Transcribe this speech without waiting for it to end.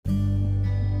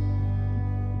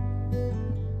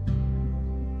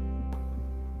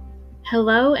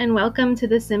Hello and welcome to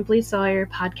the Simply Sawyer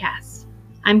podcast.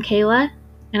 I'm Kayla,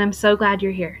 and I'm so glad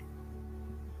you're here.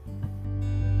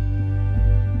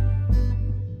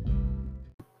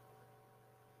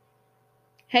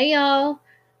 Hey y'all,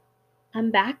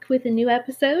 I'm back with a new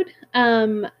episode.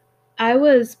 I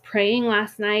was praying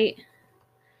last night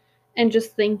and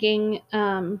just thinking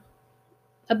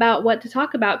about what to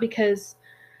talk about because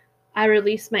I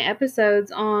release my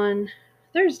episodes on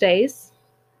Thursdays.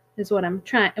 Is what I'm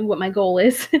trying, and what my goal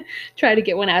is. Try to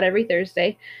get one out every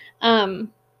Thursday. And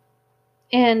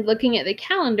looking at the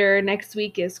calendar, next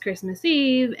week is Christmas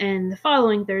Eve, and the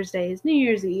following Thursday is New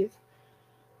Year's Eve.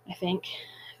 I think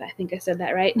I said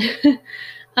that right.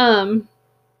 And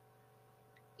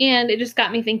it just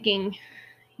got me thinking,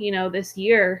 this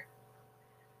year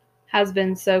has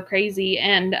been so crazy,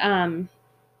 and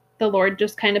the Lord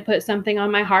just kind of put something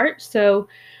on my heart. So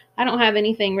I don't have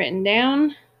anything written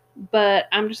down, but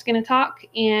I'm just going to talk,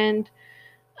 and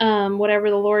whatever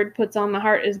the Lord puts on my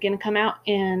heart is going to come out,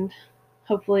 and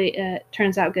hopefully it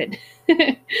turns out good.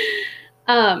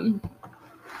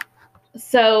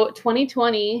 So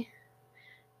 2020,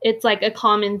 it's like a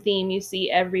common theme you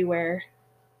see everywhere,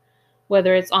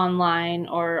 whether it's online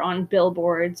or on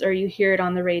billboards or you hear it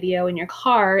on the radio in your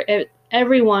car.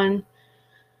 Everyone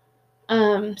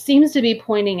seems to be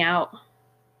pointing out,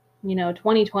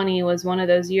 2020 was one of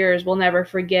those years we'll never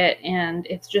forget, and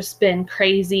it's just been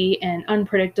crazy and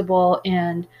unpredictable,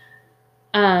 and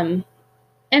all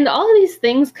of these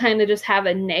things kind of just have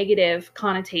a negative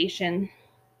connotation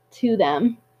to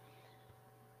them,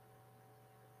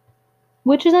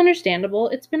 which is understandable.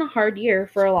 It's been a hard year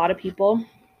for a lot of people.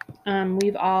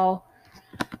 We've all,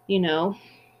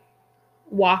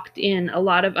 walked in a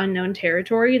lot of unknown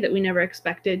territory that we never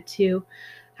expected to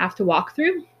have to walk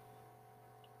through.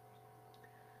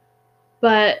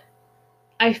 But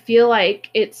I feel like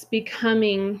it's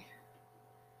becoming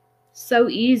so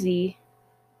easy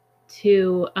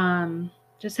to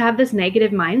just have this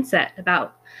negative mindset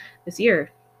about this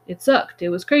year. It sucked. It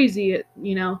was crazy.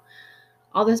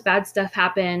 All this bad stuff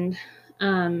happened.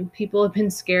 People have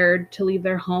been scared to leave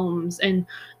their homes, and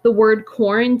the word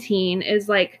quarantine is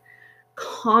like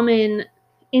common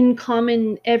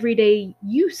everyday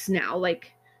use now.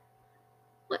 Like,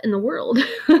 what in the world?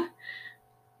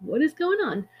 What is going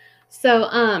on? So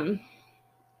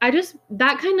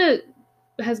that kind of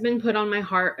has been put on my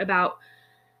heart about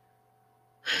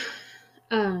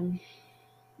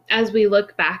as we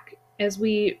look back, as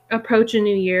we approach a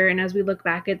new year, and as we look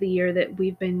back at the year that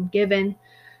we've been given.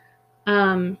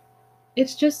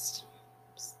 It's just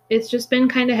been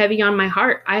kind of heavy on my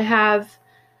heart. I have,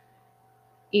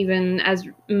 even as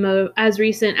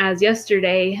recent as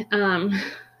yesterday,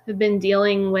 have been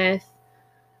dealing with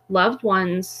loved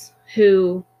ones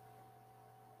who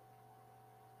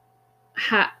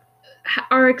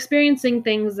are experiencing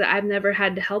things that I've never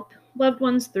had to help loved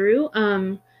ones through.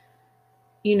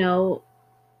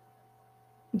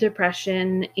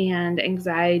 Depression and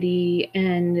anxiety,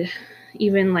 and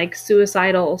even like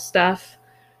suicidal stuff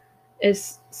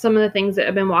is some of the things that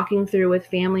I've been walking through with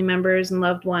family members and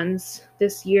loved ones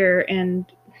this year. And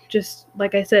just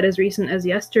like I said, as recent as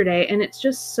yesterday, and it's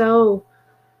just so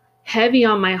heavy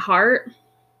on my heart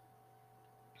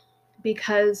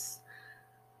because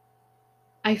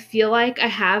I feel like I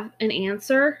have an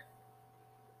answer,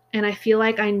 and I feel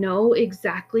like I know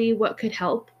exactly what could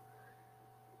help,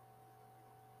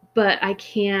 but I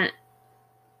can't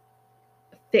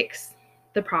fix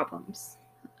the problems.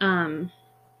 I'll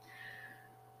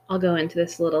go into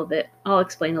this a little bit. I'll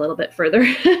explain a little bit further.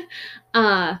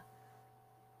 I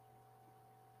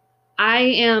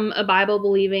am a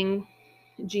Bible-believing,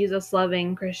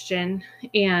 Jesus-loving Christian,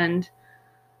 and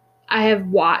I have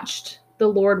watched the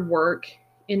Lord work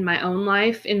in my own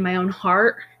life, in my own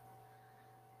heart,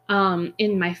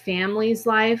 in my family's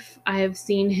life. I have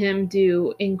seen him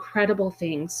do incredible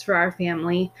things for our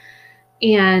family,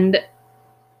 and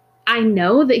I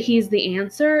know that he's the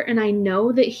answer, and I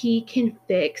know that he can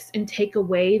fix and take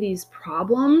away these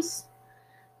problems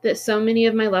that so many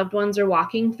of my loved ones are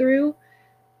walking through.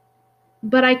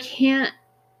 But I can't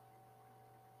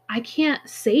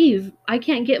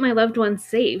get my loved ones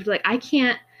saved. Like, I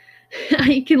can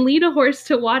lead a horse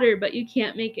to water, but you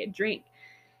can't make it drink.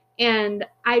 And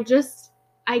I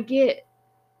get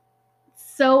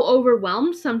so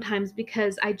overwhelmed sometimes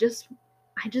because I just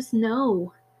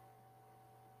know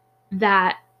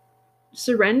that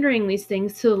surrendering these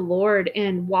things to the Lord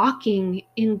and walking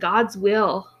in God's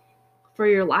will for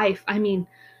your life. I mean,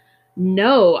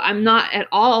 no, I'm not at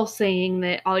all saying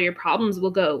that all your problems will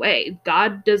go away.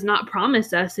 God does not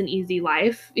promise us an easy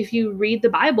life. If you read the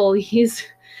Bible, he's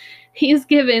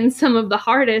given some of the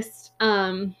hardest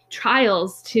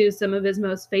trials to some of his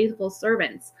most faithful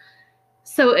servants.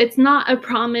 So it's not a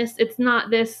promise. It's not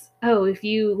this, oh, if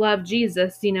you love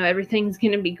Jesus, everything's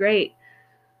going to be great.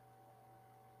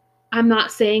 I'm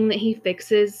not saying that he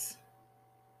fixes,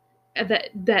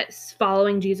 that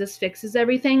following Jesus fixes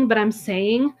everything, but I'm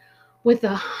saying with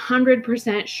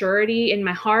 100% surety in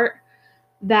my heart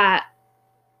that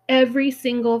every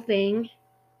single thing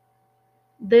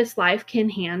this life can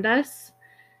hand us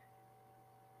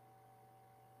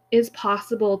is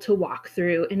possible to walk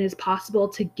through and is possible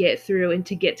to get through and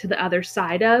to get to the other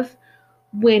side of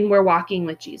when we're walking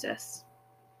with Jesus.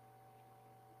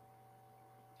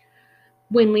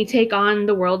 When we take on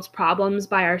the world's problems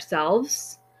by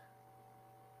ourselves,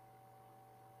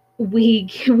 we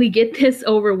get this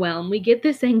overwhelm, we get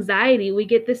this anxiety, we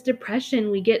get this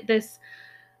depression, we get this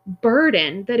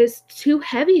burden that is too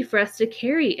heavy for us to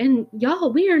carry. And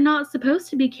y'all, we are not supposed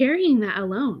to be carrying that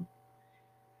alone.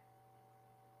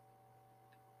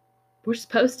 We're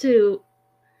supposed to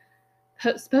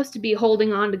be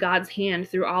holding on to God's hand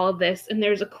through all of this. And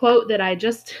there's a quote that I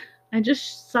just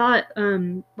saw it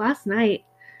last night,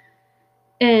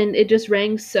 and it just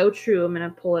rang so true. I'm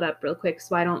gonna pull it up real quick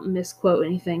so I don't misquote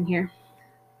anything here.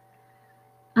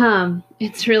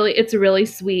 It's really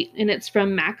sweet, and it's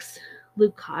from Max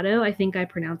Lucado. I think I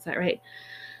pronounced that right.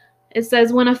 It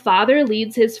says, when a father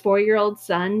leads his 4-year-old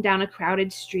son down a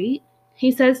crowded street,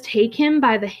 he says, take him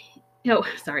by the... Oh,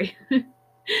 sorry. Let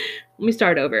me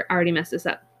start over. I already messed this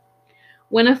up.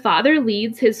 When a father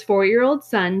leads his 4-year-old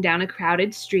son down a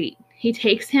crowded street, he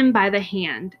takes him by the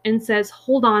hand and says,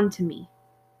 hold on to me.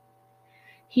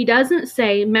 He doesn't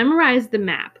say, memorize the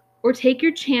map, or take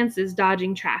your chances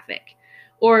dodging traffic,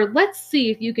 or let's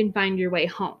see if you can find your way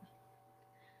home.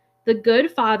 The good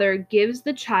father gives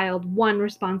the child one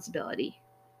responsibility: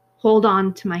 hold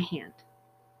on to my hand.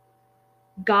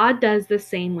 God does the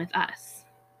same with us.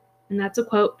 And that's a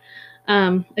quote.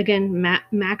 Again,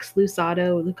 Max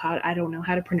Lucado, I don't know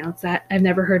how to pronounce that. I've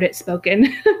never heard it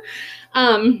spoken.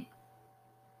 And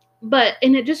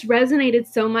it just resonated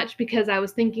so much because I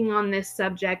was thinking on this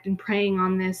subject and praying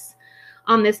on this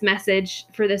message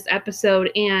for this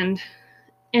episode. And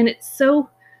it's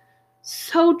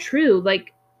so true.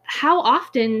 Like, how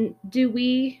often do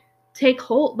we take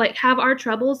hold, like have our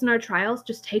troubles and our trials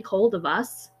just take hold of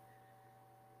us?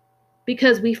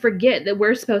 Because we forget that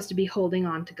we're supposed to be holding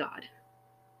on to God.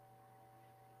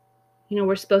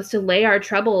 We're supposed to lay our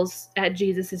troubles at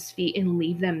Jesus's feet and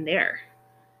leave them there.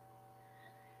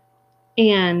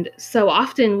 And so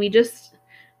often we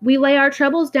lay our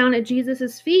troubles down at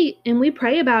Jesus's feet and we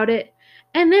pray about it.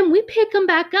 And then we pick them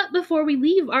back up before we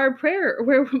leave our prayer,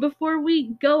 before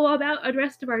we go about the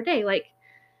rest of our day. Like,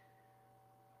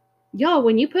 y'all,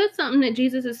 when you put something at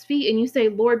Jesus's feet and you say,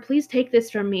 Lord, please take this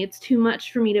from me. It's too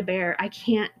much for me to bear. I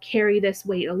can't carry this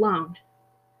weight alone.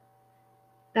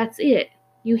 That's it.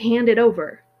 You hand it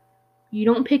over. You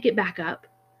don't pick it back up.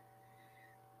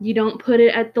 You don't put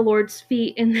it at the Lord's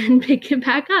feet and then pick it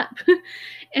back up.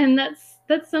 And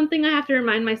that's something I have to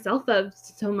remind myself of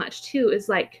so much too, is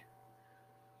like,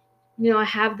 I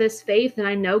have this faith and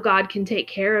I know God can take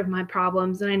care of my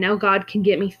problems and I know God can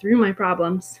get me through my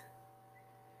problems.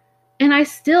 And I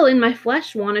still, in my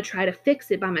flesh, want to try to fix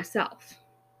it by myself.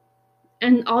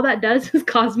 And all that does is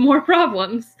cause more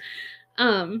problems.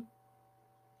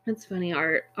 It's funny,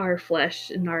 our flesh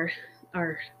and our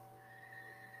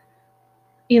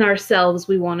in ourselves,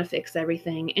 we want to fix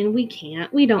everything, and we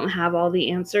can't. We don't have all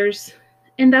the answers.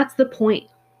 And that's the point.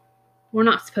 We're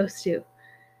not supposed to.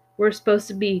 We're supposed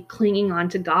to be clinging on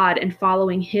to God and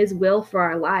following his will for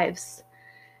our lives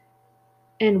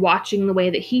and watching the way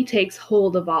that he takes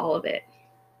hold of all of it.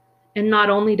 And not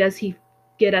only does he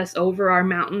get us over our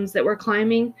mountains that we're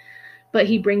climbing, but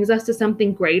he brings us to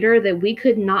something greater that we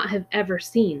could not have ever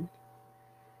seen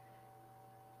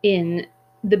in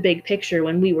the big picture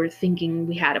when we were thinking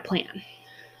we had a plan.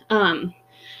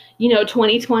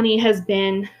 2020 has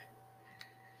been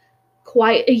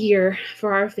quite a year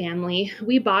for our family.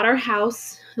 We bought our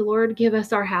house. The Lord gave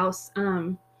us our house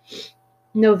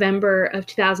November of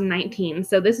 2019.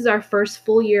 So this is our first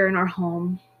full year in our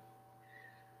home.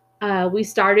 We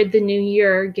started the new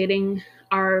year getting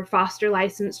our foster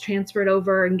license transferred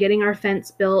over and getting our fence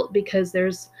built because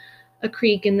there's a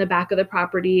creek in the back of the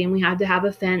property and we had to have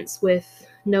a fence with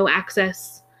no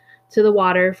access to the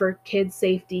water for kids'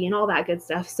 safety and all that good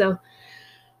stuff. So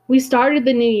we started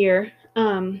the new year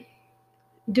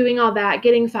doing all that,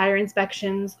 getting fire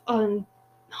inspections,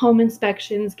 home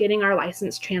inspections, getting our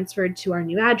license transferred to our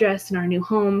new address and our new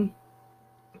home.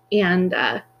 And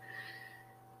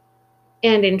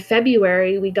in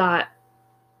February, we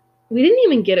didn't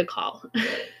even get a call.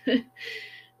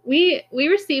 we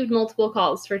received multiple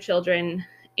calls for children,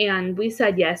 and we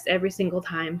said yes every single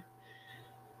time.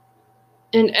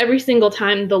 And every single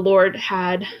time the Lord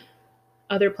had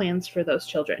other plans for those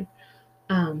children.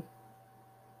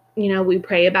 We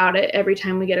pray about it every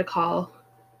time we get a call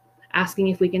asking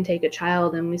if we can take a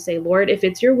child, and we say, Lord, if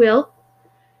it's your will,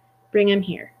 bring him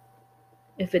here.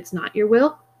 If it's not your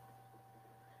will,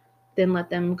 then let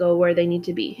them go where they need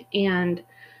to be. And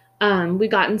we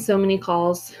gotten so many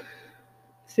calls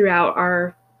throughout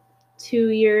our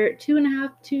 2 years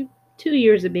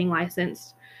of being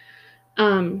licensed.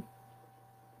 And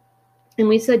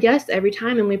we said yes every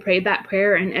time, and we prayed that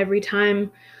prayer, and every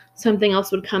time something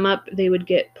else would come up, they would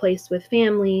get placed with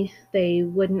family, they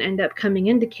wouldn't end up coming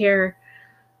into care,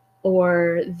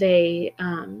 or they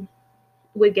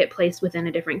would get placed within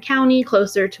a different county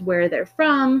closer to where they're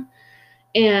from,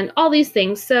 and all these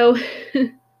things. So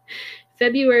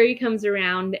February comes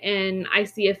around, and I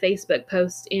see a Facebook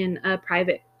post in a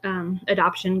private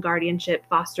adoption, guardianship,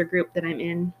 foster group that I'm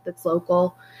in that's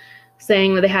local,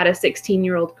 saying that they had a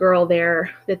 16-year-old girl there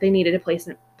that they needed a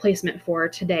placement for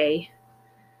today.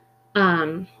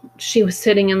 She was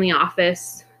sitting in the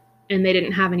office, and they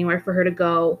didn't have anywhere for her to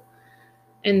go,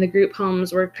 and the group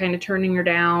homes were kind of turning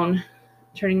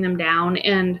them down.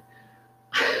 And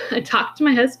I talked to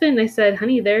my husband, and I said,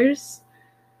 honey, there's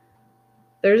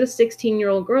a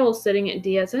 16-year-old girl sitting at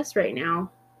DSS right now,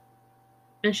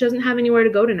 and she doesn't have anywhere to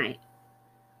go tonight.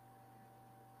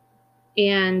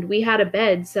 And we had a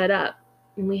bed set up,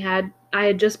 and I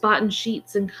had just bought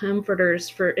sheets and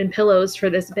comforters and pillows for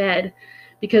this bed,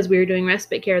 because we were doing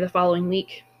respite care the following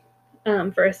week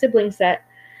for a sibling set.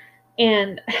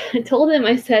 And I told him,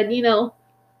 I said,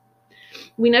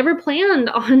 we never planned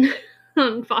on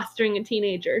fostering a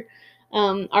teenager.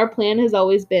 Our plan has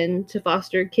always been to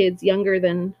foster kids younger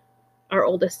than our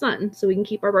oldest son, so we can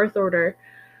keep our birth order,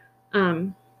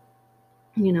 kind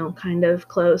of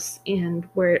close and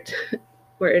where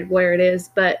it is.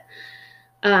 But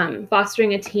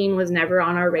fostering a teen was never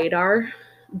on our radar.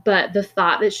 But the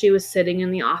thought that she was sitting in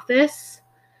the office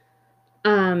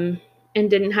and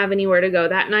didn't have anywhere to go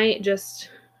that night just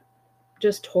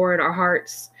tore at our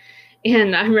hearts.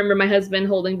 And I remember my husband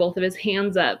holding both of his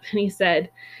hands up, and he said,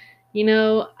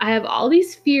 I have all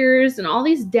these fears and all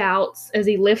these doubts, as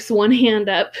he lifts one hand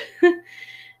up.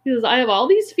 He says, I have all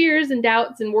these fears and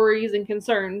doubts and worries and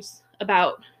concerns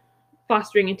about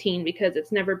fostering a teen, because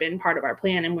it's never been part of our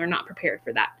plan, and we're not prepared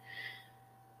for that.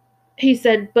 He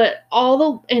said, but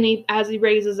as he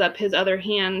raises up his other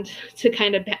hand to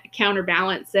kind of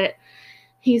counterbalance it,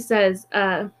 he says,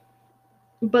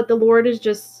 but the Lord is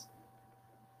just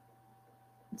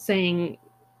saying,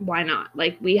 why not?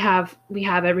 Like, we have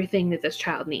everything that this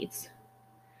child needs.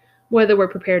 Whether we're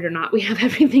prepared or not, we have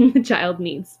everything the child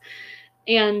needs.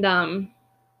 And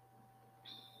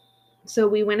so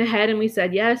we went ahead and we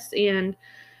said yes, and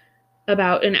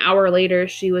about an hour later,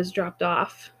 she was dropped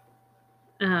off.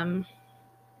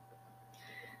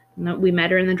 We met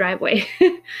her in the driveway.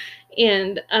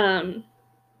 And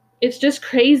it's just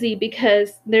crazy,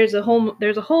 because there's a whole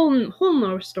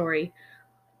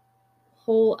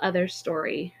other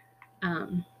story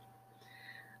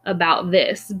about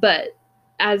this. But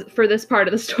as for this part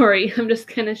of the story, I'm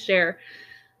just going to share,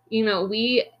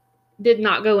 we did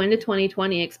not go into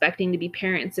 2020 expecting to be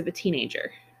parents of a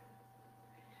teenager.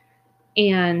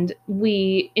 And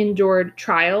we endured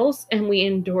trials, and we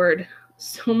endured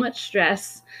so much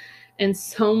stress and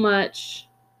so much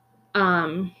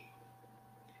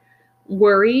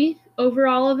worry over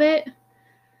all of it.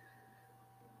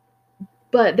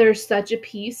 But there's such a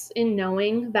peace in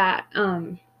knowing that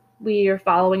we are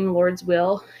following the Lord's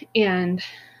will. And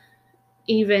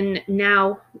even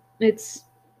now, it's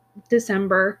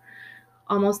December,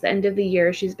 almost the end of the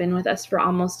year. She's been with us for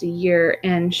almost a year,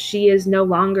 and she is no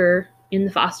longer in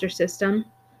the foster system.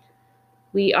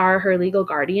 We are her legal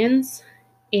guardians.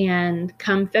 And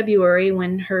come February,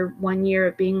 when her 1 year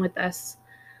of being with us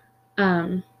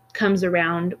comes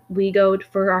around, we go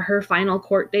for her final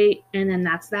court date, and then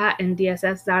that's that, and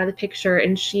DSS is out of the picture,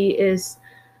 and she is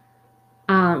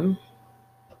out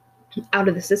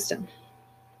of the system.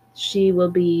 She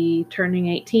will be turning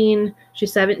 18.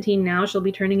 She's 17 now. She'll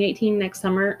be turning 18 next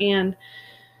summer. And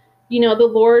the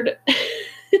Lord,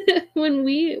 when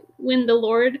the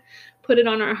Lord put it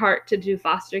on our heart to do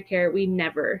foster care, we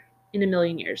never in a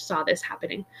million years saw this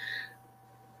happening.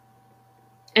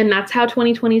 And that's how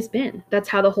 2020's been. That's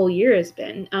how the whole year has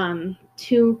been.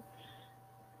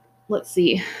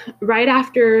 Right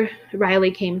after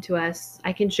Riley came to us,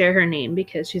 I can share her name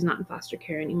because she's not in foster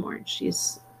care anymore.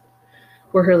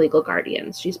 We're her legal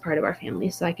guardians. She's part of our family,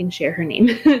 so I can share her name.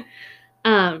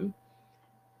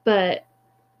 But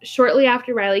shortly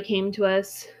after Riley came to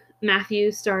us, my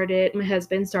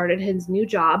husband started his new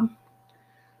job.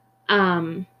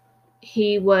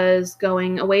 He was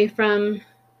going away from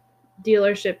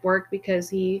dealership work because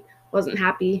he wasn't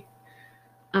happy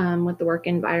with the work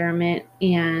environment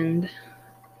and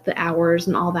the hours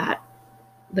and all that.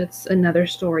 That's another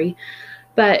story.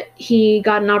 But he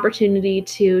got an opportunity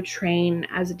to train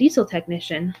as a diesel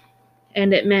technician,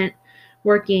 and it meant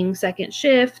working second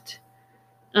shift.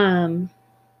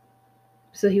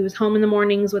 So he was home in the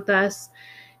mornings with us,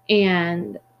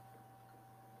 and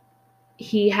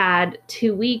he had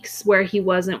 2 weeks where he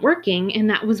wasn't working, and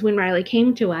that was when Riley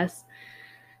came to us.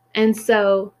 And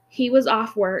so he was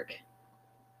off work.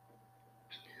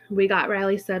 We got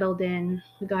Riley settled in.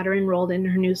 We got her enrolled in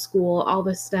her new school, all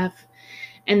this stuff.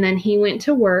 And then he went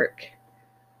to work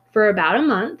for about a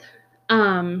month.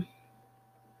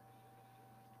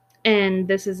 And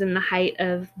this is in the height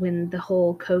of when the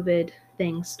whole COVID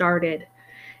thing started.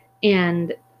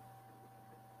 And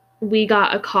we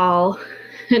got a call,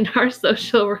 and our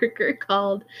social worker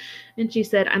called, and she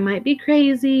said, I might be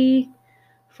crazy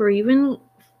for even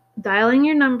dialing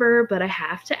your number, but I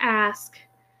have to ask.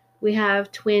 We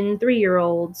have twin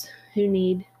 3-year-olds who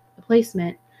need a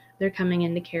placement. They're coming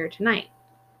into care tonight.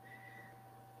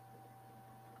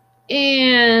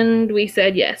 And we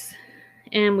said yes.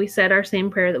 And we said our same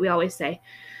prayer that we always say.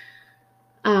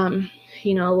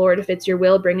 Lord, if it's your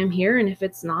will, bring them here. And if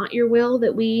it's not your will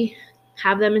that we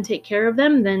have them and take care of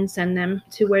them, then send them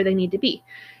to where they need to be.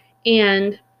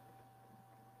 And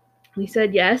we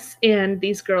said yes. And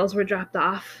these girls were dropped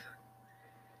off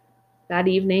that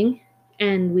evening.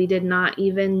 And we did not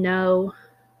even know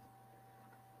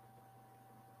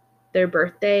their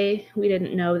birthday. We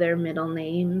didn't know their middle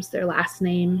names, their last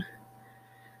name.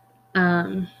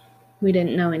 We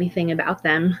didn't know anything about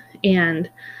them. And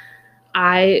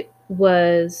I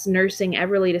was nursing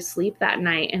Everly to sleep that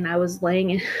night, and I was laying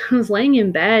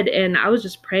in bed, and I was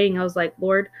just praying. I was like,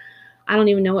 Lord, I don't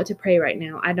even know what to pray right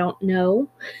now. I don't know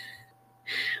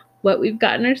what we've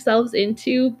gotten ourselves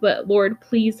into, but Lord,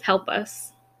 please help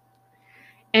us.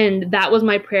 And that was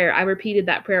my prayer. I repeated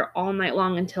that prayer all night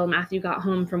long until Matthew got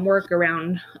home from work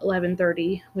around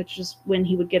 11:30, which is when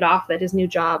he would get off at his new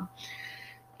job.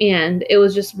 And it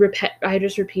was just, I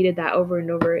just repeated that over and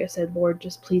over. I said, Lord,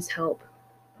 just please help.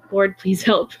 Lord, please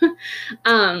help.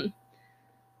 And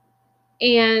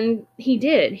he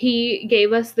did. He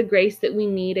gave us the grace that we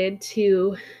needed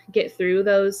to get through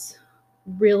those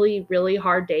really, really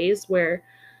hard days where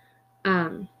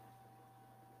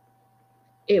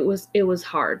it was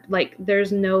hard. Like,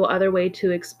 there's no other way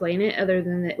to explain it other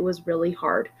than that it was really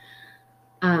hard.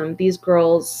 These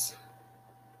girls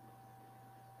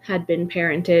had been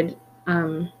parented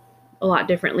a lot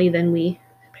differently than we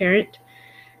parent,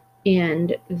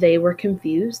 and they were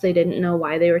confused. They didn't know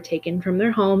why they were taken from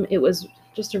their home. It was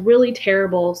just a really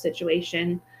terrible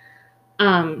situation.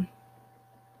 And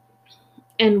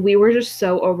we were just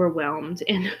so overwhelmed.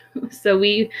 And so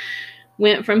we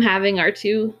went from having our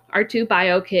two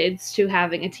bio kids to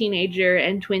having a teenager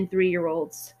and twin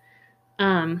 3-year-olds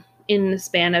in the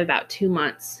span of about 2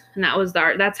 months. And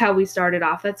that's how we started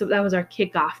off. That was our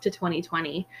kickoff to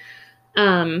 2020.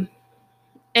 And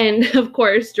of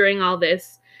course, during all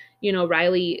this,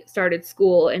 Riley started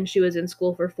school, and she was in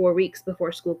school for 4 weeks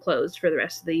before school closed for the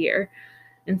rest of the year.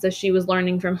 And so she was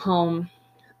learning from home.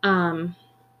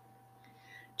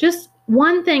 Just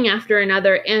one thing after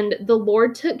another. And the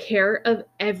Lord took care of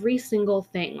every single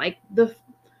thing. Like,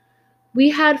 we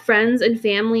had friends and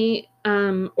family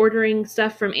ordering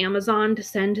stuff from Amazon to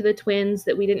send to the twins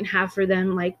that we didn't have for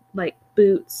them, like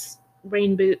boots,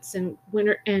 rain boots, and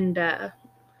winter and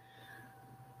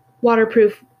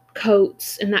waterproof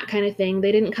coats and that kind of thing.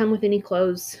 They didn't come with any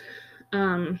clothes.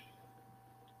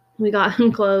 We got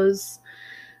them clothes.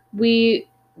 We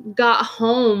got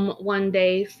home one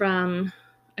day from,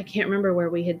 I can't remember where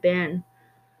we had been.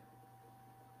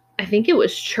 I think it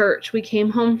was church. We came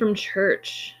home from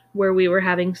church where we were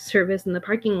having service in the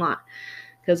parking lot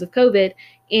because of COVID.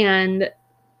 And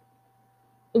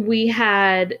we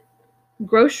had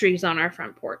groceries on our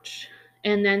front porch.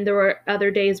 And then there were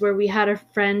other days where we had a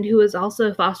friend who was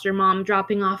also a foster mom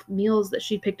dropping off meals that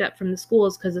she picked up from the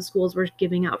schools, because the schools were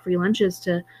giving out free lunches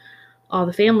to all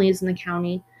the families in the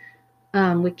county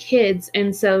with kids.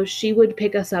 And so she would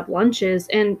pick us up lunches,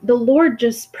 and the Lord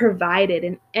just provided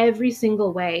in every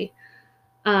single way.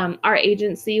 Our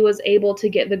agency was able to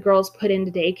get the girls put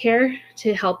into daycare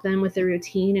to help them with the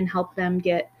routine and help them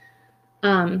get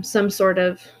some sort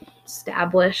of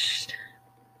established,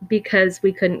 because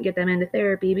we couldn't get them into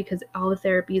therapy because all the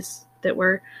therapies that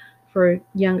were for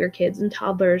younger kids and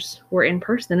toddlers were in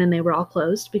person, and they were all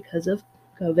closed because of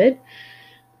COVID.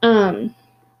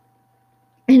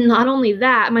 And not only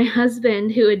that, my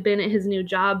husband, who had been at his new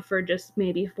job for just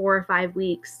maybe 4 or 5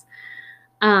 weeks,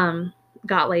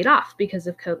 got laid off because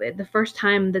of COVID. The first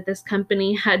time that this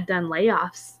company had done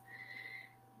layoffs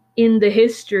in the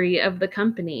history of the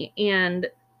company. And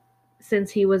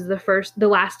since he was the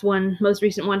last one, most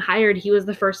recent one hired, he was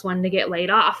the first one to get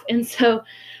laid off. And so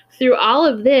through all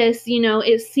of this,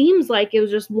 it seems like it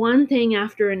was just one thing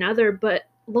after another, but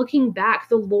looking back,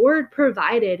 the Lord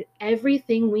provided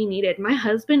everything we needed. My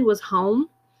husband was home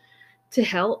to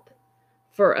help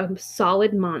for a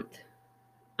solid month.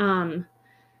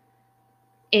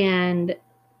 And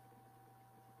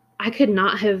I could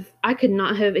not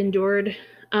have endured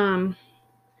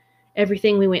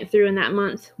everything we went through in that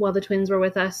month while the twins were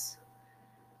with us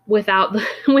without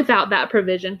that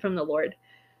provision from the Lord.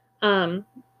 And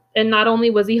not only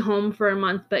was he home for a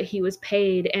month, but he was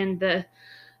paid, and the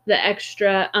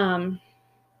extra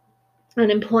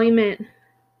unemployment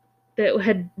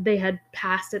that they had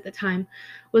passed at the time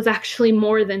was actually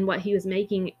more than what he was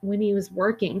making when he was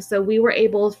working. So we were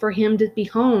able for him to be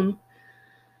home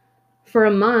for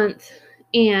a month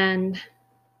and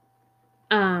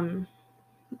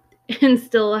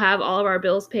still have all of our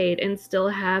bills paid and still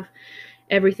have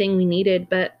everything we needed,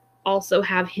 but also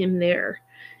have him there.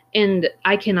 And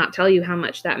I cannot tell you how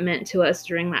much that meant to us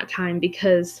during that time,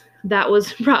 because that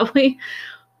was probably,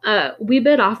 we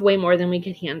bit off way more than we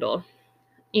could handle.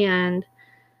 And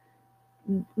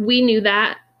we knew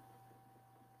that.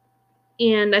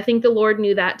 And I think the Lord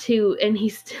knew that too. And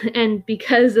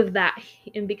because of that,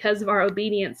 and because of our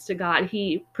obedience to God,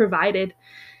 he provided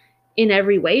in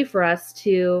every way for us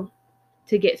to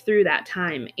get through that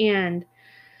time. And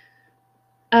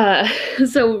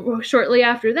so shortly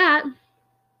after that,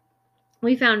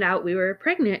 we found out we were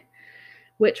pregnant,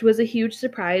 which was a huge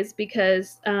surprise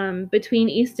because between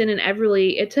Easton and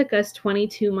Everly, it took us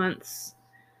 22 months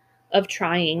of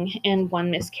trying and 1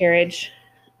 miscarriage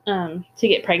to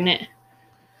get pregnant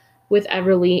with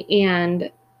Everly.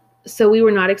 And so we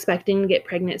were not expecting to get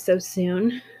pregnant so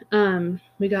soon. I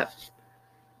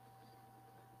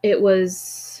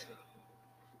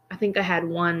think I had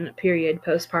 1 period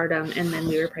postpartum, and then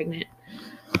we were pregnant.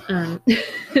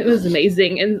 It was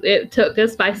amazing, and it took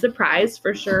us by surprise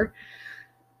for sure.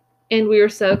 And we were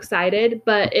so excited,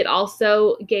 but it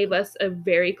also gave us a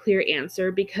very clear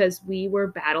answer, because we were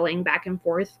battling back and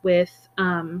forth with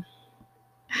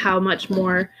how much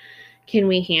more can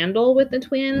we handle with the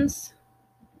twins,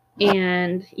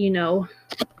 and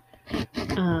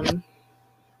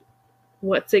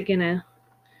what's it gonna.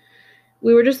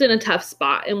 We were just in a tough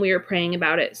spot, and we were praying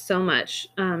about it so much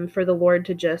for the Lord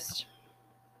to just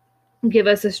give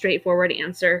us a straightforward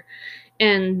answer.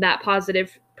 And that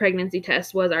positive pregnancy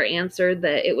test was our answer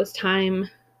that it was time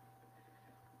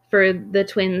for the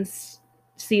twins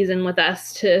season with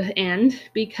us to end,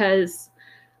 because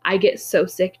I get so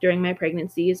sick during my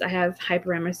pregnancies. I have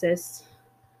hyperemesis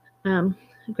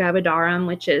gravidarum,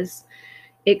 which is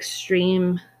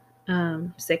extreme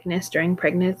sickness during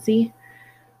pregnancy,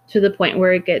 to the point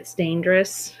where it gets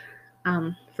dangerous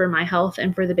for my health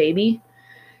and for the baby.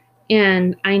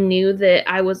 And I knew that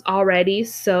I was already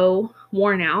so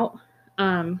worn out,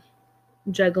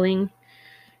 juggling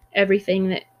everything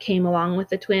that came along with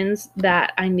the twins,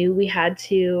 that I knew we had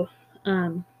to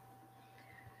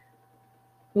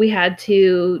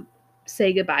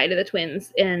say goodbye to the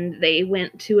twins. And they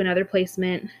went to another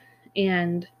placement,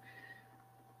 and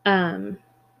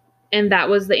that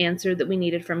was the answer that we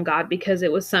needed from God, because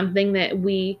it was something that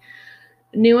we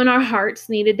knew in our hearts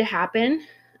needed to happen,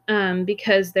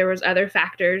 because there was other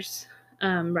factors.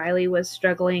 Riley was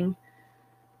struggling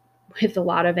with a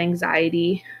lot of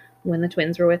anxiety when the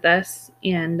twins were with us,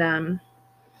 and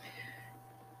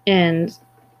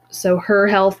so her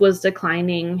health was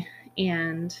declining,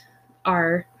 and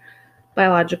our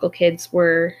biological kids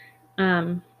were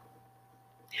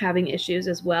having issues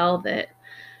as well, that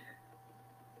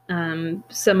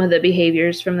some of the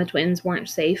behaviors from the twins weren't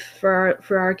safe for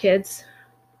our kids,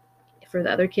 for the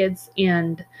other kids.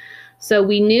 And so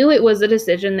we knew it was a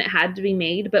decision that had to be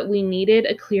made, but we needed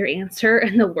a clear answer,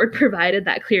 and the Lord provided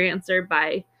that clear answer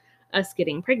by us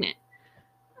getting pregnant.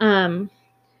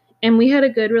 And we had a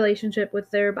good relationship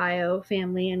with their bio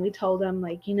family, and we told them,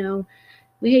 like,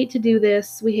 we hate to do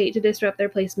this. We hate to disrupt their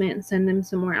placement and send them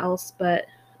somewhere else, but,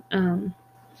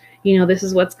 this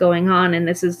is what's going on. And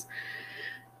this is,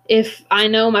 if I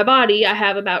know my body, I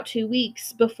have about 2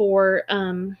 weeks before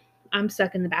I'm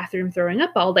stuck in the bathroom throwing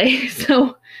up all day.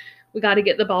 So we got to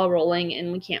get the ball rolling,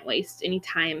 and we can't waste any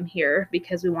time here,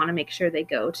 because we want to make sure they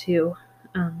go to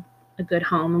a good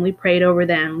home. And we prayed over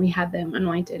them. We had them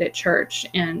anointed at church,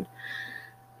 and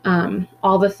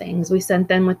all the things. We sent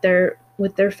them with their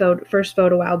first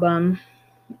photo album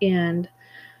and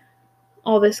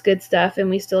all this good stuff, and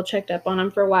we still checked up on them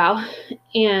for a while.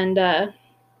 And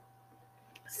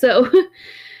so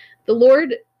the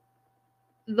Lord,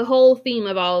 the whole theme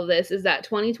of all of this is that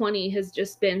 2020 has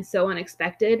just been so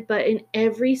unexpected, but in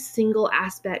every single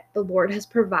aspect, the Lord has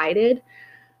provided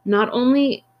not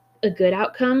only a good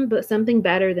outcome, but something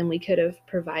better than we could have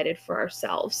provided for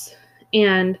ourselves.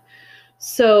 And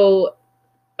so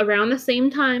around the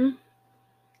same time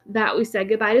that we said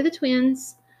goodbye to the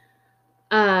twins,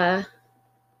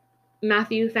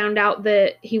 Matthew found out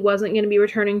that he wasn't going to be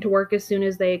returning to work as soon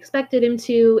as they expected him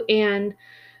to, and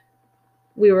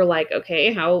we were like,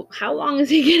 okay, how long is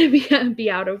he going to be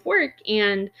out of work?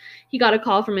 And he got a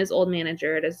call from his old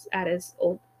manager at his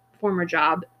old former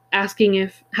job, asking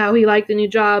how he liked the new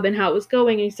job and how it was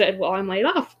going. And he said, well, I'm laid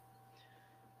off.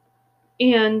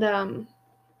 And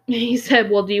he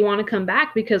said, well, do you want to come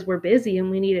back, because we're busy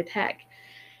and we need a tech?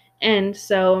 And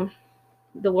so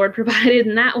the Lord provided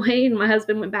in that way, and my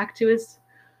husband went back to his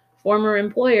former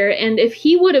employer. And if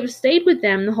he would have stayed with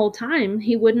them the whole time,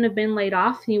 he wouldn't have been laid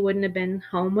off. He wouldn't have been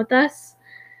home with us.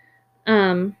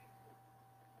 And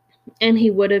he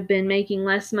would have been making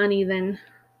less money than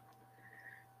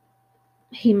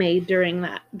he made during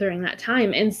that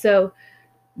time. And so,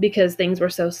 because things were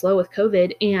so slow with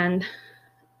COVID, and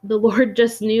the Lord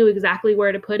just knew exactly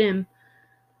where to put him,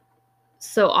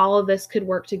 so all of this could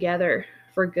work together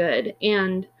for good.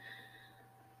 And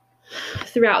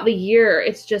throughout the year,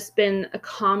 it's just been a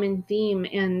common theme.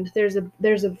 And there's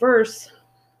a verse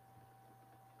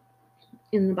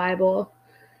in the Bible.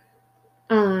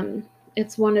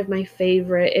 It's one of my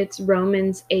favorite. It's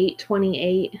Romans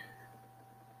 8:28.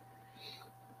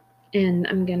 And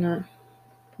I'm gonna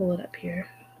pull it up here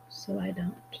so I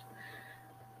don't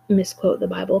misquote the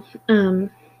Bible.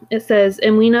 It says,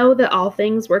 and we know that all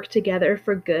things work together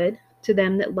for good to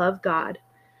them that love God,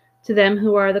 to them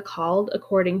who are the called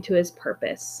according to his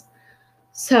purpose.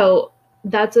 So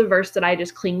that's a verse that I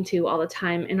just cling to all the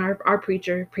time. And our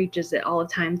preacher preaches it all the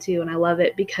time too. And I love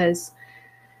it, because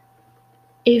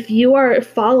if you are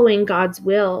following God's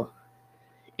will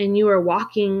and you are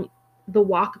walking the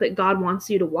walk that God wants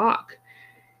you to walk,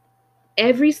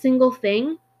 every single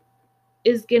thing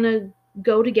is going to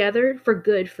go together for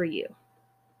good for you.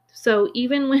 So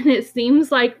even when it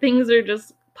seems like things are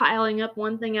just piling up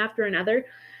one thing after another,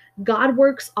 God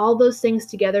works all those things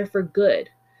together for good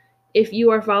if you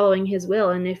are following his will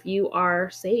and if you are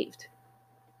saved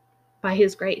by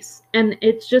his grace. And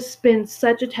it's just been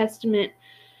such a testament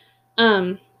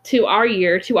to our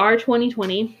year, to our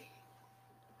 2020.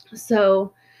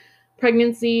 So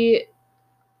pregnancy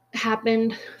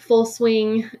happened full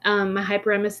swing. My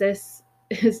hyperemesis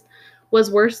was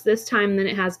worse this time than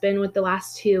it has been with the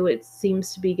last two. It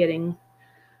seems to be getting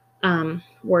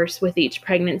worse with each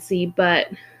pregnancy, but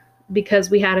because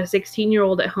we had a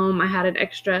 16-year-old at home, I had an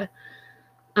extra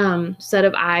set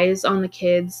of eyes on the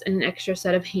kids and an extra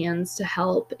set of hands to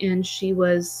help, and she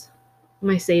was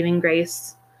my saving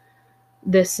grace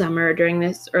this summer during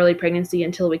this early pregnancy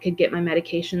until we could get my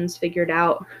medications figured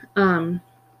out.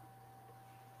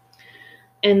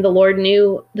 And the Lord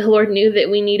knew that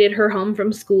we needed her home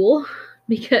from school,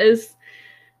 because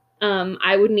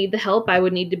I would need the help. I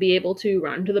would need to be able to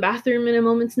run to the bathroom in a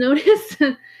moment's notice.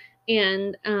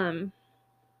 And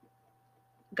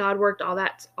God worked all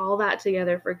that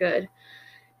together for good.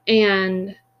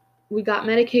 And we got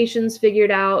medications figured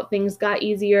out. Things got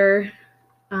easier.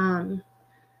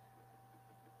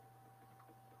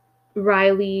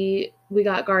 Riley, we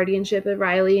got guardianship of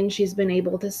Riley, and she's been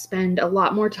able to spend a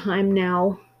lot more time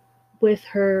now with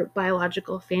her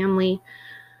biological family,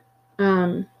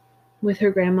 with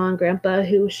her grandma and grandpa,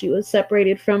 who she was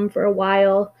separated from for a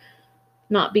while,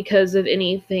 not because of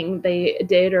anything they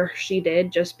did or she did,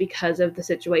 just because of the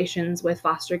situations with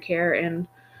foster care and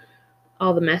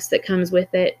all the mess that comes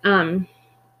with it.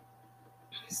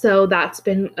 So that's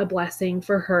been a blessing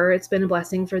for her. It's been a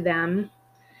blessing for them.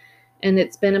 And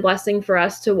it's been a blessing for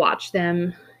us to watch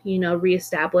them,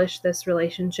 reestablish this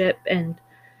relationship and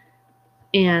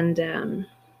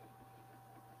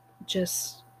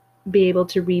just be able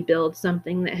to rebuild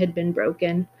something that had been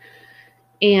broken.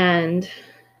 And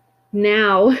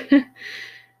now,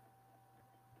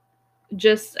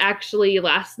 just actually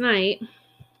last night,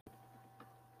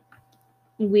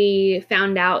 we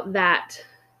found out that,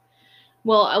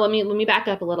 well, let me back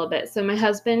up a little bit. So my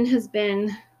husband has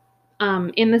been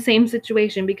in the same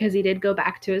situation, because he did go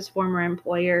back to his former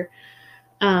employer,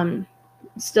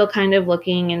 still kind of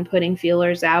looking and putting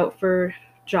feelers out for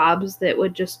jobs that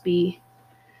would just be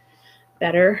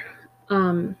better.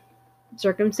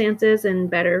 circumstances and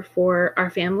better for our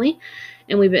family.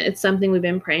 And it's something we've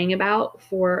been praying about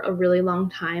for a really long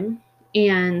time.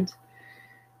 And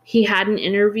he had an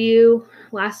interview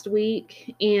last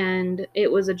week, and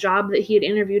it was a job that he had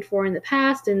interviewed for in the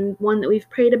past and one that we've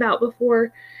prayed about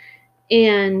before.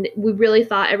 And we really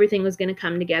thought everything was going to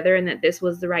come together and that this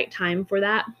was the right time for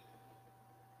that.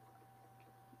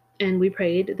 And we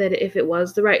prayed that if it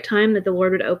was the right time, that the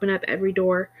Lord would open up every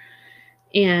door.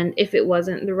 And if it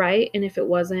wasn't the right, and if it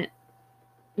wasn't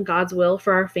God's will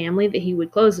for our family, that he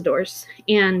would close the doors.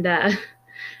 And that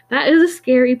is a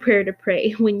scary prayer to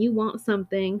pray when you want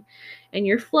something and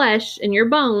your flesh and your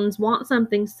bones want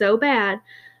something so bad,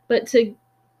 but to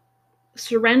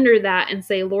surrender that and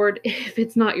say, Lord, if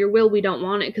it's not your will, we don't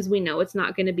want it, because we know it's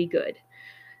not going to be good.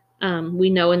 We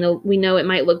know it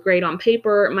might look great on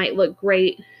paper, it might look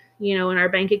great, in our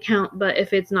bank account, but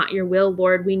if it's not your will,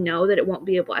 Lord, we know that it won't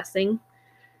be a blessing,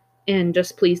 and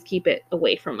just please keep it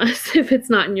away from us if it's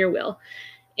not in your will.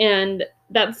 And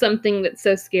that's something that's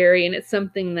so scary, and it's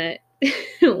something that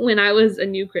when I was a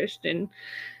new Christian,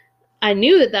 I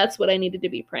knew that that's what I needed to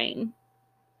be praying.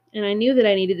 And I knew that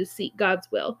I needed to seek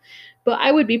God's will. But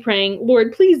I would be praying,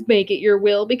 Lord, please make it your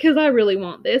will, because I really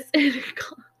want this. And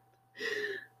God,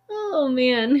 oh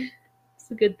man,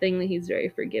 it's a good thing that he's very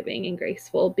forgiving and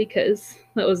graceful, because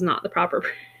that was not the proper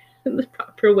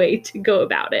way to go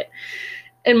about it.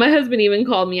 And my husband even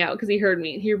called me out because he heard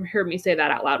me say that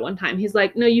out loud one time. He's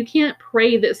like, no, you can't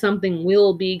pray that something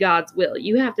will be God's will.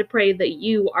 You have to pray that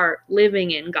you are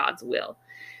living in God's will.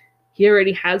 He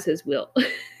already has his will.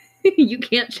 You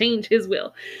can't change his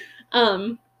will.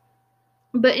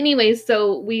 But anyways,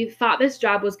 so we thought this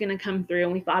job was going to come through,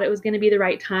 and we thought it was going to be the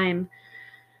right time.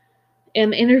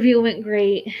 And the interview went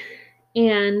great.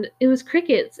 And it was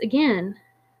crickets again.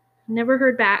 Never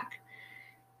heard back.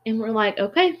 And we're like,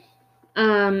 okay.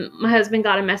 My husband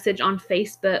got a message on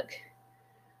Facebook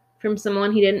from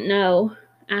someone he didn't know,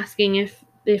 asking if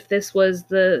this was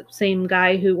the same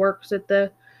guy who works at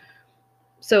the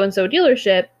so-and-so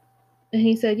dealership. And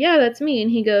he said, yeah, that's me.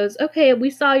 And he goes, okay, we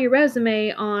saw your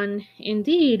resume on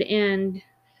Indeed, and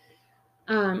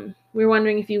we're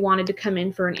wondering if you wanted to come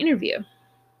in for an interview.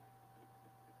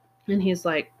 And he's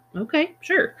like, okay,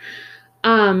 sure.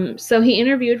 So he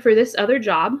interviewed for this other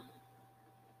job,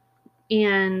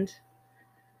 and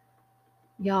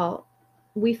y'all,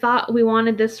 we thought we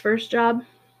wanted this first job.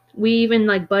 We even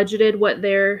budgeted what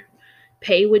their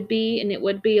pay would be, and it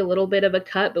would be a little bit of a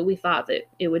cut, but we thought that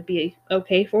it would be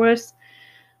okay for us.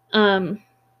 Y'all,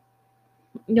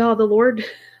 the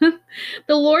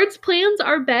Lord's plans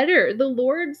are better. The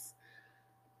Lord's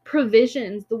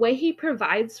provisions, the way he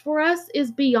provides for us,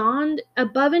 is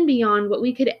above and beyond what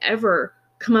we could ever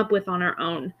come up with on our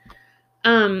own.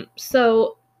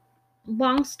 So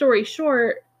long story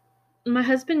short, my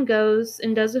husband goes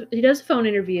and does a phone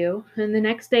interview, and the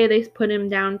next day they put him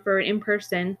down for an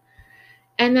in-person.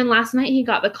 And then last night he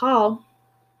got the call.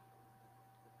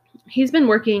 He's been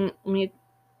working,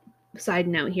 side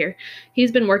note here,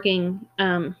 he's been working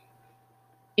in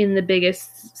the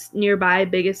nearby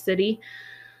biggest city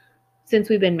since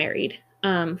we've been married.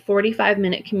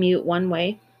 45-minute commute one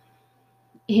way.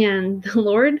 And the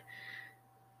Lord,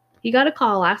 he got a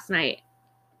call last night,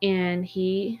 and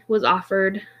he was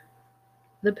offered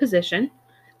the position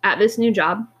at this new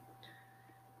job.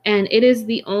 And it is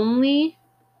the only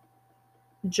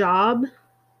job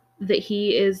that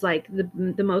he is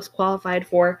the most qualified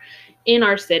for in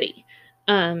our city.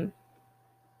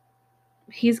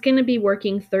 He's going to be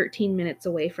working 13 minutes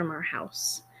away from our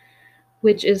house,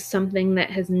 which is something that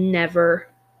has never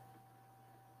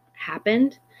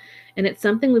happened. And it's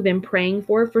something we've been praying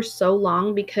for so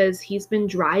long, because he's been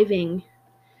driving,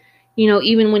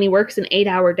 even when he works an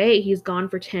 8-hour day, he's gone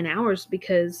for 10 hours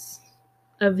because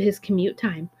of his commute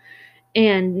time.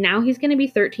 And now he's going to be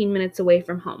 13 minutes away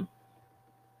from home.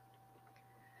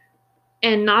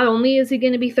 And not only is he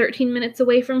going to be 13 minutes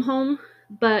away from home,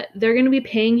 but they're going to be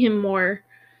paying him more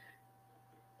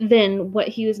than what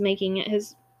he was making at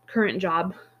his current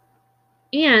job.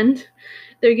 And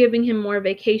they're giving him more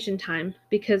vacation time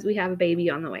because we have a baby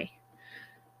on the way.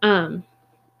 And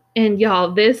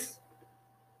y'all, this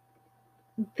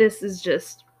is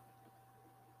just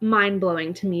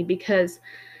mind-blowing to me, because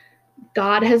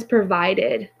God has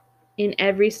provided in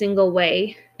every single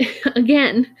way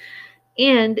again.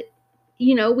 And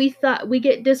we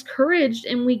get discouraged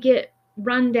and we get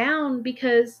run down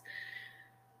because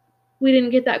we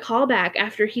didn't get that call back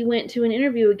after he went to an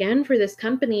interview again for this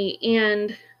company.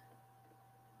 And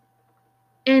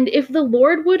if the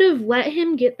Lord would have let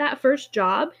him get that first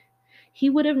job,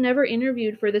 he would have never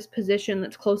interviewed for this position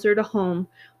that's closer to home,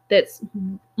 that's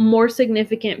more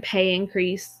significant pay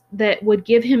increase that would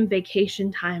give him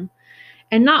vacation time.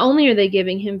 And not only are they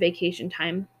giving him vacation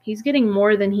time, he's getting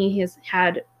more than he has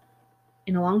had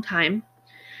in a long time.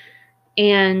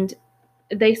 And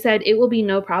they said it will be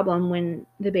no problem when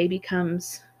the baby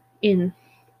comes in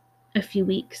a few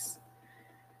weeks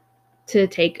to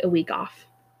take a week off.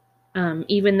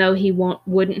 Even though he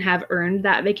wouldn't have earned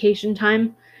that vacation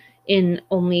time in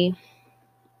only,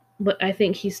 but I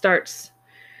think he starts,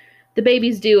 the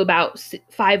baby's due about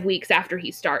 5 weeks after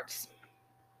he starts.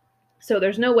 So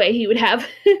there's no way he would have,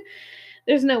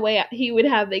 there's no way he would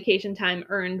have vacation time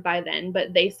earned by then,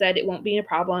 but they said it won't be a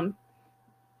problem.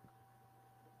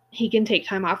 He can take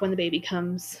time off when the baby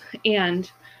comes. And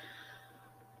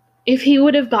if he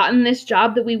would have gotten this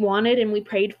job that we wanted and we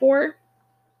prayed for,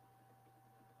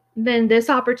 then this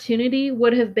opportunity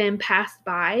would have been passed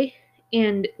by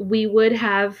and we would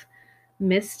have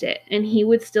missed it. And he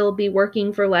would still be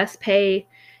working for less pay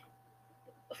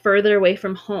further away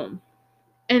from home.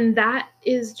 And that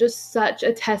is just such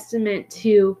a testament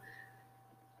to,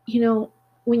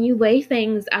 when you lay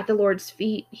things at the Lord's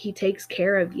feet, he takes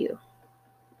care of you.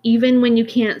 Even when you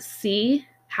can't see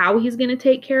how he's going to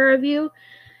take care of you,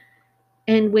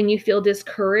 and when you feel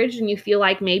discouraged and you feel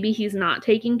like maybe he's not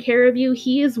taking care of you,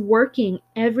 he is working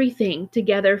everything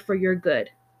together for your good.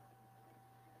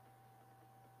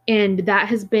 And that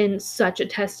has been such a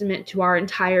testament to our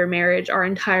entire marriage, our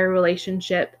entire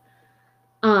relationship.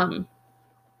 Even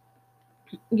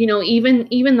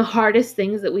the hardest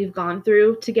things that we've gone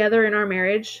through together in our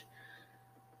marriage,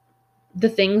 the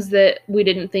things that we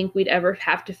didn't think we'd ever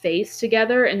have to face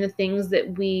together, and the things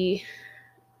that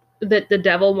the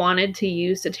devil wanted to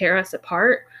use to tear us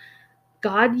apart,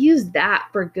 God used that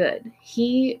for good.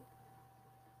 He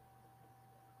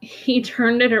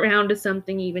turned it around to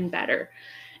something even better.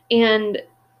 And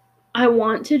I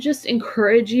want to just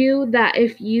encourage you that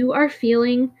if you are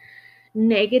feeling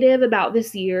negative about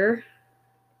this year,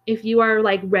 if you are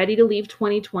like ready to leave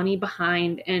 2020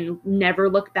 behind and never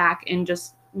look back and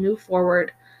just move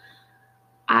forward,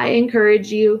 I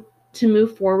encourage you to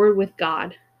move forward with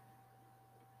God.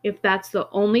 If that's the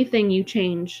only thing you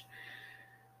change,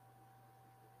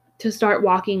 to start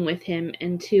walking with him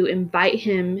and to invite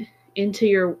him into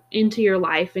your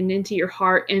life and into your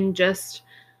heart, and just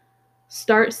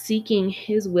start seeking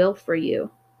his will for you.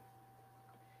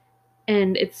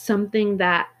 And it's something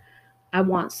that I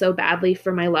want so badly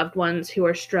for my loved ones who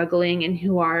are struggling and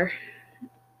who are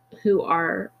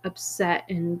upset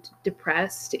and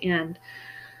depressed and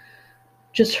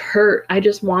just hurt. I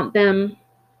just want them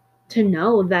to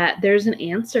know that there's an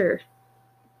answer.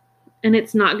 And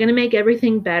it's not going to make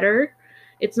everything better.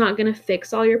 It's not going to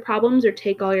fix all your problems or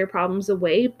take all your problems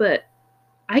away, but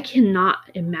I cannot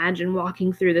imagine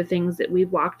walking through the things that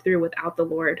we've walked through without the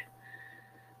Lord.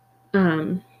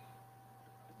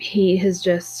 He has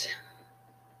just,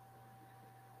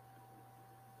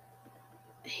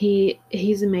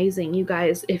 he's amazing, you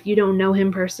guys. If you don't know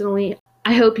him personally,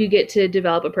 I hope you get to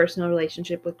develop a personal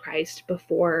relationship with Christ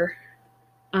before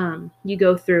you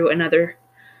go through another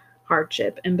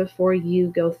hardship and before you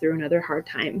go through another hard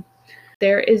time.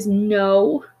 There is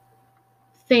no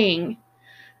thing,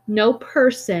 no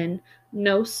person,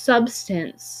 no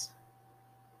substance,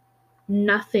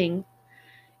 nothing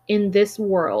in this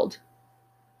world,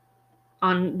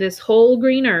 on this whole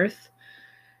green earth,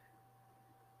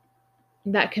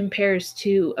 that compares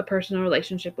to a personal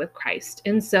relationship with Christ.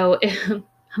 And so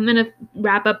I'm going to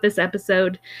wrap up this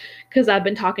episode because I've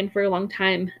been talking for a long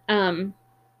time.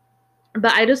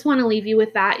 But I just want to leave you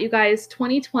with that, you guys.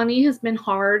 2020 has been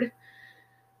hard.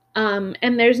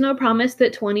 And there's no promise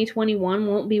that 2021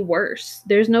 won't be worse.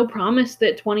 There's no promise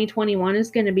that 2021 is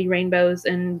going to be rainbows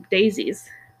and daisies.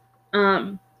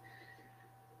 The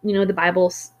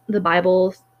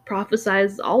Bible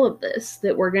prophesies all of this,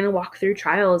 that we're going to walk through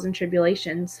trials and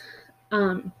tribulations.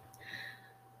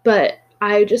 But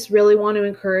I just really want to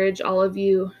encourage all of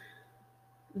you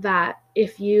that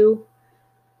if you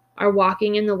are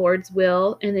walking in the Lord's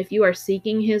will, and if you are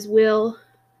seeking his will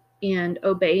and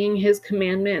obeying his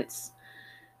commandments,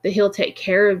 that he'll take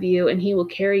care of you and he will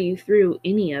carry you through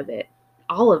any of it,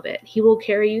 all of it. He will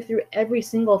carry you through every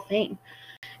single thing.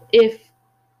 If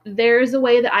there's a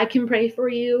way that I can pray for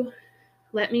you,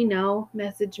 let me know,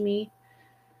 message me.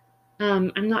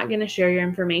 I'm not going to share your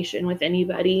information with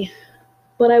anybody,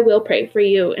 but I will pray for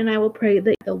you, and I will pray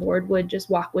that the Lord would just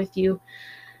walk with you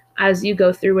as you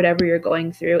go through whatever you're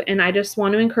going through. And I just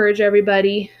want to encourage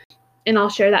everybody, and I'll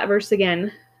share that verse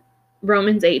again,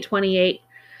 Romans 8:28.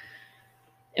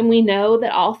 And we know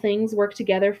that all things work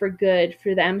together for good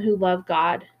for them who love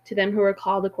God, to them who are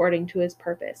called according to his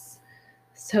purpose.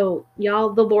 So,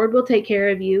 y'all, the Lord will take care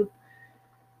of you.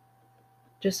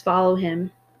 Just follow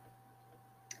him.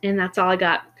 And that's all I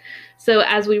got. So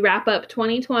as we wrap up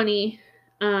 2020,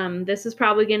 this is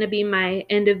probably going to be my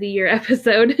end of the year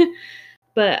episode.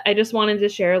 But I just wanted to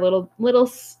share a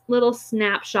little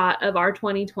snapshot of our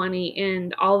 2020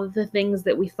 and all of the things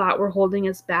that we thought were holding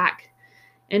us back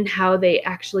and how they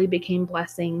actually became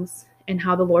blessings and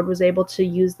how the Lord was able to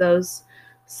use those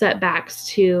setbacks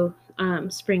to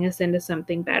spring us into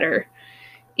something better.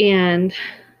 And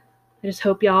I just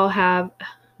hope y'all have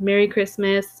Merry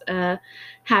Christmas,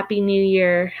 Happy New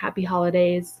Year, Happy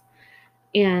Holidays.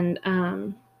 And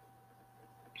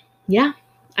yeah,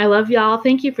 I love y'all.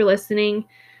 Thank you for listening.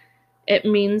 It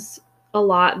means a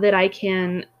lot that I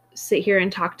can sit here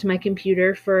and talk to my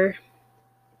computer for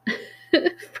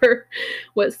for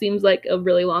what seems like a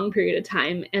really long period of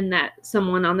time, and that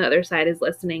someone on the other side is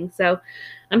listening. So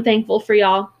I'm thankful for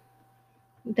y'all.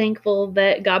 I'm thankful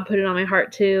that God put it on my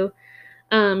heart to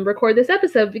record this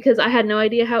episode because I had no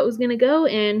idea how it was going to go.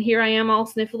 And here I am all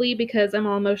sniffly because I'm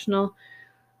all emotional.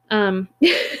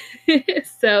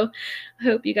 So I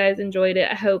hope you guys enjoyed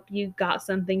it. I hope you got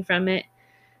something from it.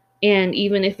 And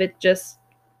even if it just,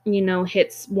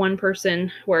 hits one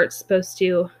person where it's supposed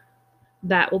to,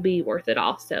 that will be worth it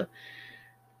all. So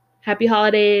happy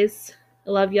holidays. I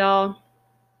love y'all.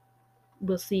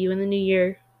 We'll see you in the new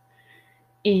year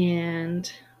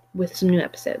and with some new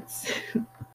episodes.